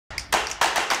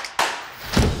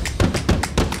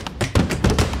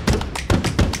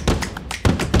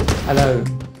Hello,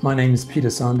 my name is Peter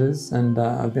Sanders and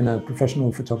I've been a professional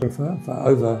photographer for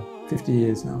over 50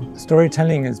 years now.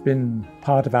 Storytelling has been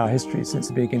part of our history since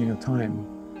the beginning of time,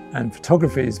 and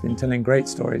photography has been telling great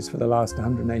stories for the last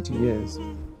 180 years.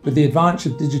 With the advance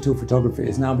of digital photography,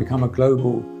 it's now become a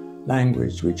global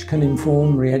language which can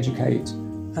inform, re-educate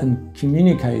and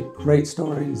communicate great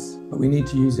stories, but we need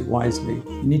to use it wisely.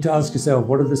 You need to ask yourself,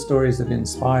 what are the stories that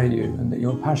inspire you and that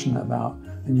you're passionate about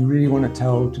and you really want to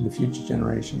tell to the future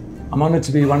generation? I'm honoured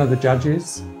to be one of the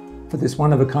judges for this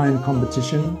one-of-a-kind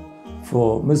competition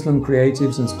for Muslim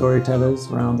creatives and storytellers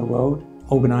around the world,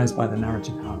 organised by the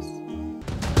Narrative House.